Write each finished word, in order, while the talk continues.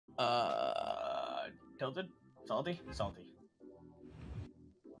Tilted? Salty? Salty.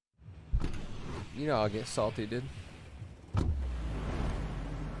 You know I'll get salty, dude.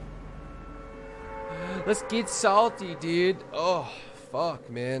 Let's get salty, dude. Oh, fuck,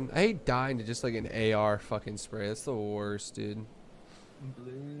 man. I hate dying to just like an AR fucking spray. That's the worst, dude.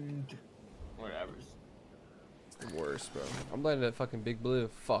 Blade. Whatever. It's the worst, bro. I'm landing at fucking Big Blue.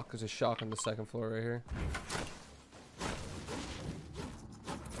 Fuck, there's a shock on the second floor right here.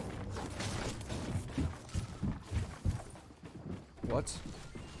 What?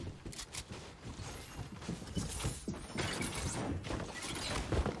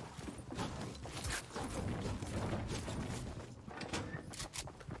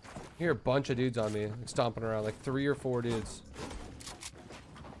 I hear a bunch of dudes on me, like stomping around, like 3 or 4 dudes.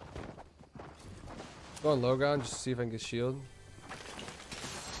 Going low ground just to see if I can get shield.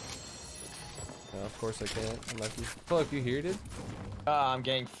 No, of course I can't. Unlucky. Look, you here, dude? I'm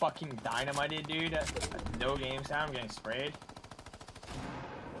getting fucking dynamited, dude. No game sound. I'm getting sprayed.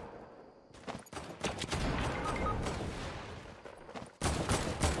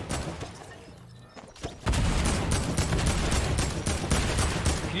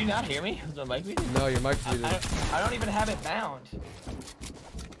 Can you not hear me? Is my mic muted? No, your mic's muted. I don't even have it bound.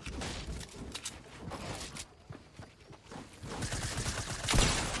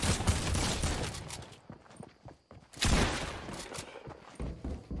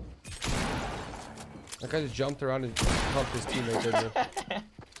 That guy just jumped around and pumped his teammate, didn't he?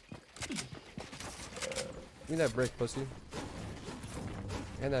 Give me that brick, pussy.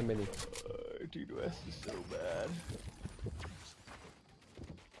 And that mini. Dude, West is so bad.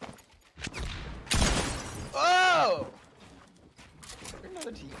 Oh!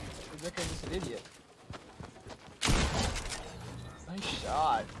 Another team. That guy just an idiot. Nice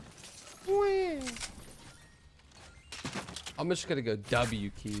shot. Whee! I'm just gonna go W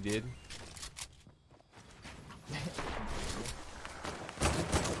key, dude.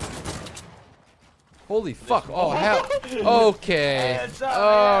 Holy fuck! Oh hell! Okay.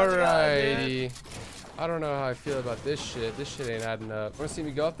 Alrighty. I don't know how I feel about this shit. This shit ain't adding up. Wanna see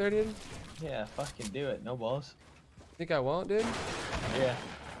me go up there, dude? Yeah, fucking do it. No balls. Think I won't, dude? Yeah.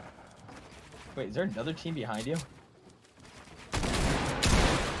 Wait, is there another team behind you?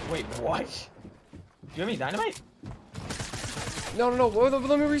 Wait, what? Do you have any dynamite? No.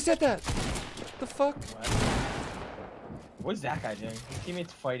 Let me reset that. The fuck? What? What's that guy doing? His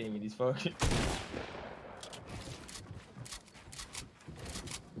teammates fighting and he's fucking.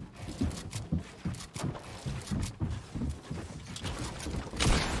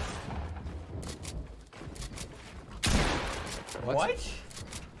 What?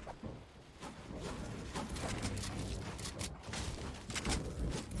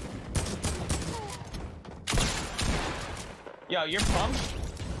 Yo, your pump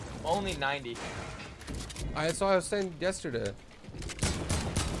only 90. That's what I was saying yesterday.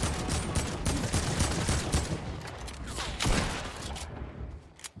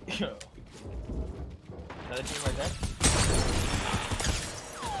 Yo. Another team right there.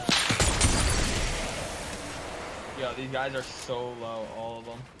 Yo, these guys are so low, all of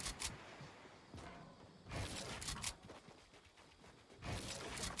them.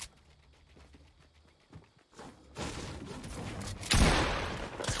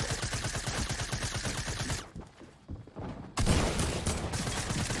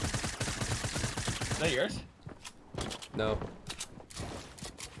 Is that yours? No.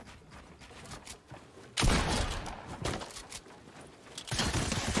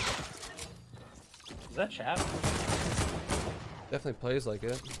 Is that chat? Definitely plays like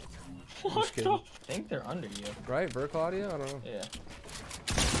it. What the? I think they're under you. Right? Vertical audio? I don't know. Yeah.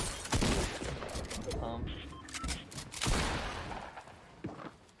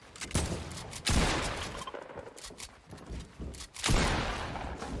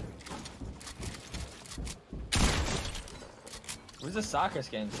 Where's the soccer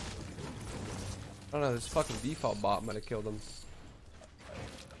skins? I don't know. This fucking default bot might have killed him.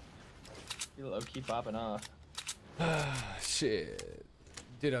 You low-key popping off. Shit.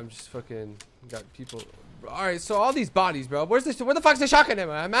 Dude, I'm just fucking got people. Alright, so all these bodies, bro. Where's this? Where the fuck's the shotgun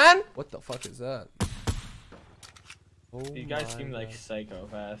ammo, man? What the fuck is that? Oh, these guys seem like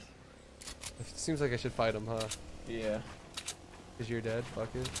psychopaths. It seems like I should fight them, huh? Yeah. Cause you're dead. Fuck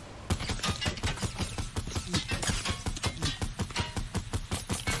it.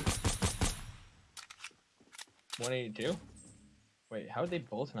 $182? Wait, how would they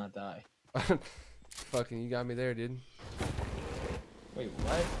both not die? Fucking, you got me there, dude. Wait,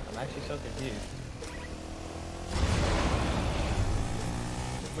 what? I'm actually so confused.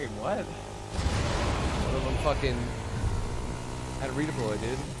 Wait, what? One of them fucking had a redeploy,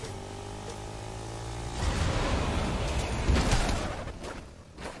 dude.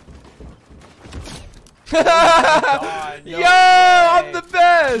 God, no Yo, I'm way. the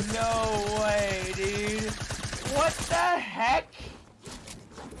best. No way, dude. What the heck?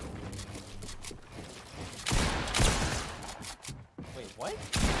 Wait, what?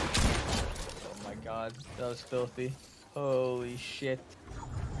 Oh my God, that was filthy. Holy shit.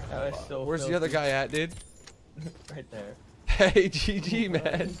 That was so Where's filthy. the other guy at, dude? Right there. Hey, GG,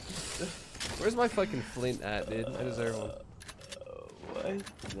 man. Where's my fucking flint at, dude? I deserve one. What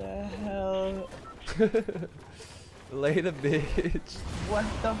the hell? Lay the bitch. What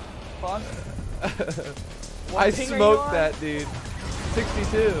the fuck? I ping are you smoked on? that, dude.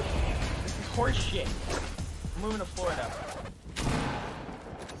 62. This is horse shit. I'm moving to Florida.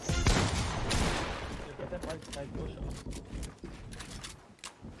 Dude, get that right bush off.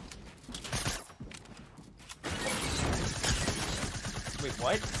 Wait,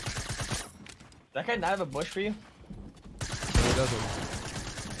 what? That guy not have a bush for you? No, it doesn't.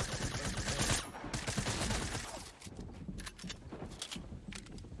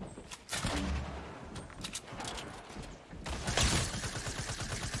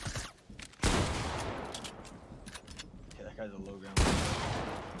 Okay, that guy's a low ground.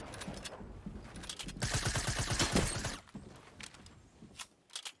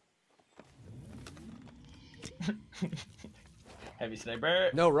 Heavy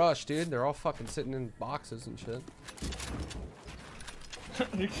sniper. No rush, dude. They're all fucking sitting in boxes and shit.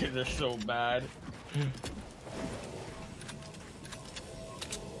 These kids are so bad.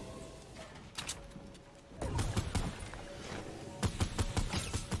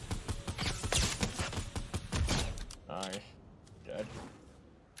 Nice. Dead.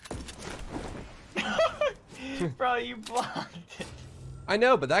 Bro, you blocked it. I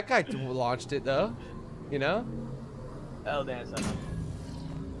know, but that guy launched it though. You know? L dance on him.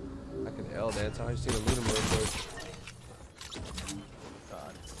 I can L dance. I just need to loot him real quick.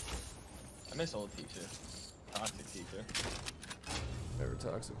 God. I miss old teacher. Toxic teacher. Never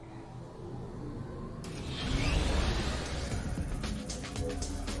toxic.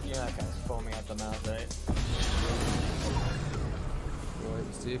 You know that guy's foaming at the mouth, right?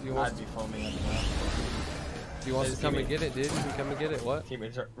 Wait, see if he I'd wants. be foaming at the mouth. If he wants His to come and teammate. get it, dude. He can come and get it. What?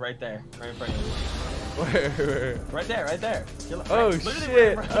 Teammates are right there. Right in front of you. Where? Right there, right there. You're Oh right, literally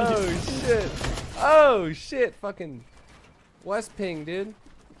shit! right in front of Oh you. shit! Oh shit! Fucking West Ping, dude.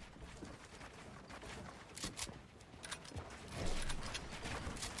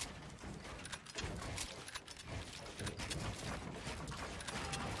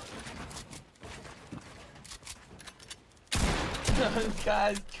 Those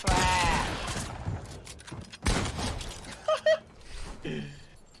guys trash.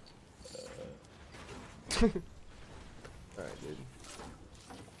 Alright, dude.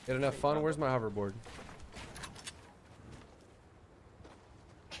 Get enough fun? Where's my hoverboard?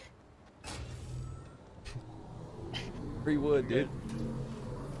 Free wood, dude.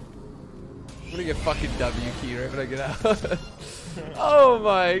 I'm gonna get fucking W key right when I get out. Oh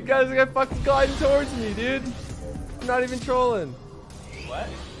my god, this guy fucking gliding towards me, dude. I'm not even trolling. What?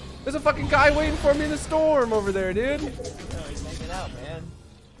 There's a fucking guy waiting for me in the storm over there, dude. No, he's making out, man.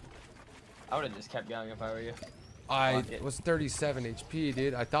 I would have just kept going if I were you. I Fuck it. was 37 HP,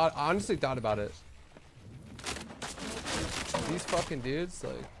 dude. I honestly thought about it. These fucking dudes,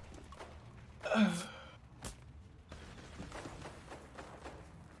 like.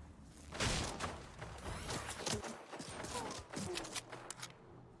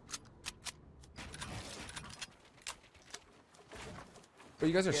 But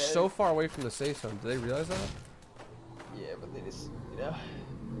you guys are so far away from the safe zone. Do they realize that? Yeah, but they just, you know.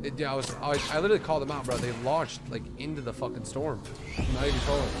 Yeah, I literally called them out, bro. They launched like into the fucking storm. I'm not even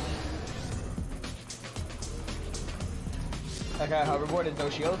trolling. That guy hoverboard has no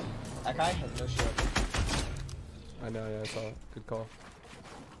shield. That guy has no shield. I know, yeah, I saw it. Good call.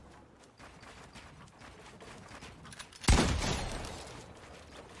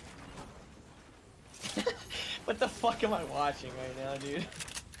 What the fuck am I watching right now, dude?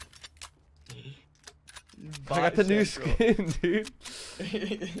 I got the new Central. skin, dude.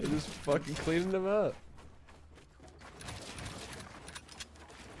 They're just fucking cleaning them up.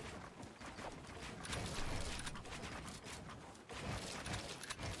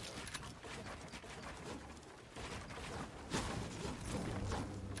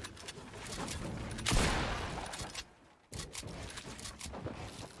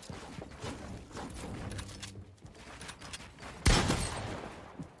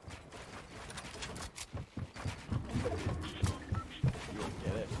 You won't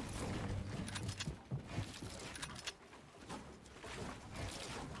get it.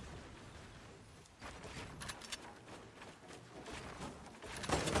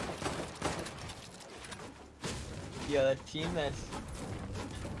 Yeah, that team that's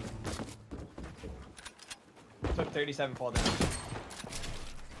took 37 fall damage.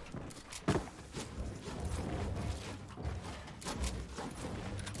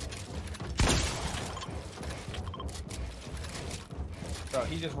 Bro,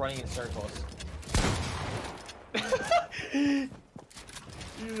 he's just running in circles. He's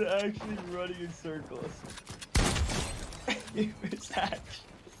actually running in circles. He was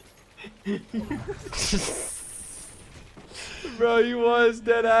actually... Bro, he was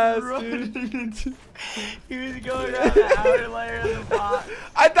dead ass, dude. He was going down the outer layer of the bot.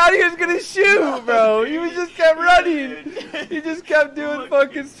 I thought he was gonna shoot, bro. He was just kept running. He just kept doing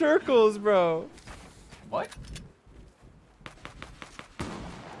fucking circles, bro. What?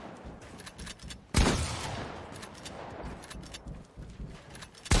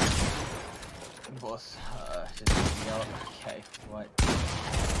 Boss, just yell. Okay, what?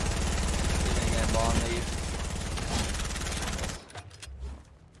 You're gonna get a ball and leave.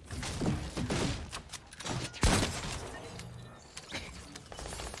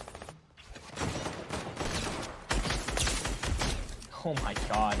 Oh my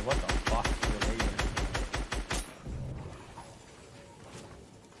god, what the fuck?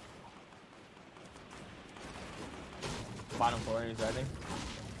 Bottom floor, he's riding.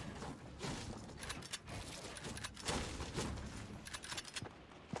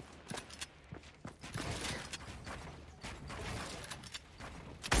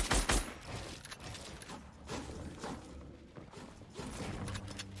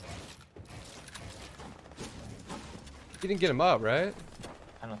 You didn't get him up, right?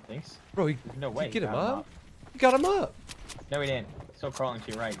 I don't think so. Bro, No way. you get him up? You got him up. No, he didn't. Still crawling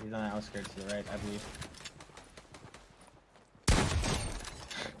to your right. He's on the outskirts to the right, I believe.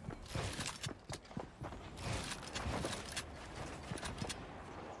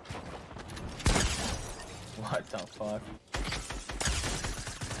 What the fuck?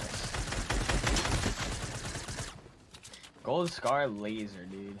 Gold Scar laser,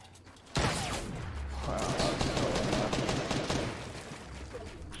 dude.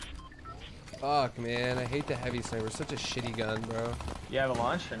 Fuck, man. I hate the heavy sniper. Such a shitty gun, bro. You have a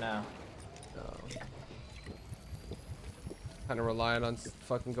launch or no? No. Kind of relying on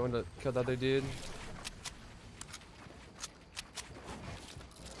fucking going to kill the other dude.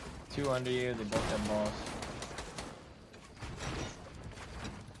 Two under you, they both have balls.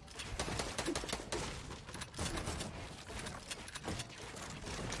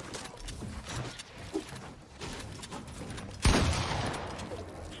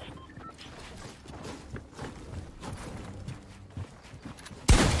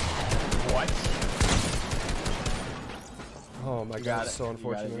 Oh my god, it's so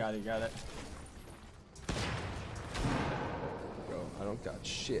unfortunate. You got it. Bro, I don't got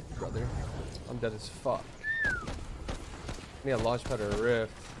shit, brother. I'm dead as fuck. I need a launch pad or a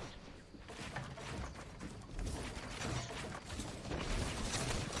rift.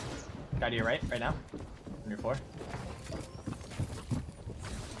 Guy to your right now. On your floor.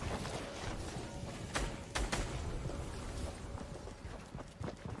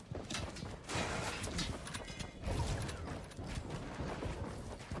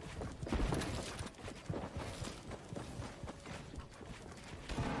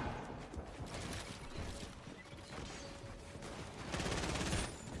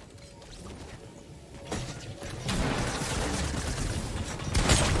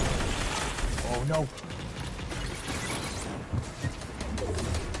 Oh no!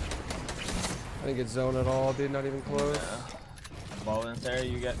 I didn't get zone at all, dude. Not even close. Yeah. Ball in there,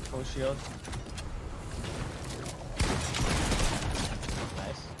 you get full shield.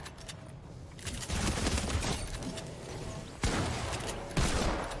 Nice.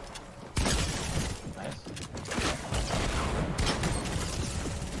 Nice.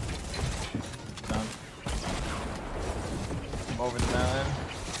 Done. I'm over the mountain.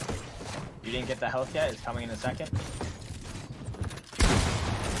 You didn't get the health yet, it's coming in a second.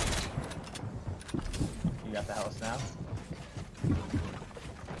 You got the health now.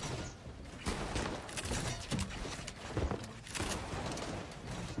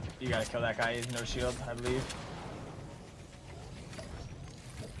 You gotta kill that guy, he has no shield, I believe.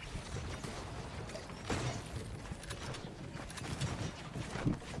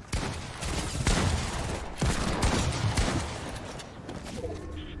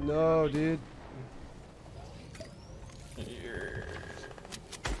 No, dude.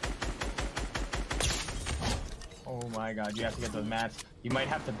 Oh my god, you have to get those mats. You might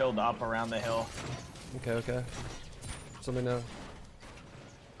have to build up around the hill. Okay, okay. Just let me know.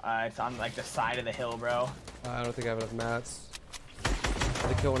 It's on like the side of the hill, bro. I don't think I have enough mats. I have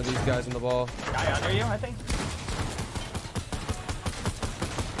to kill one of these guys in the ball. Guy under you, I think.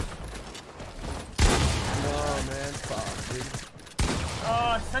 dude.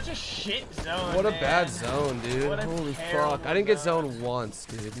 Oh, such a shit zone. What a man. bad zone, dude. What a Holy terrible fuck. I didn't get zone. zoned once,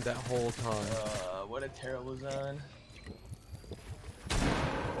 dude, that whole time. What a terrible zone.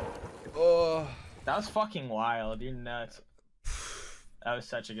 Oh. That was fucking wild. You're nuts. That was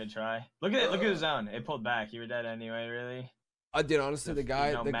such a good try. Look at it. Look at the zone. It pulled back. You were dead anyway, really. I did, honestly. The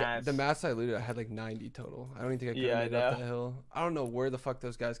guy, no the mats I looted, I had like 90 total. I don't even think I could have made up that hill. I don't know where the fuck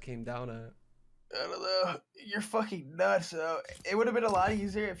those guys came down at. I don't know. You're fucking nuts. It would have been a lot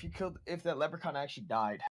easier if you killed, if that leprechaun actually died.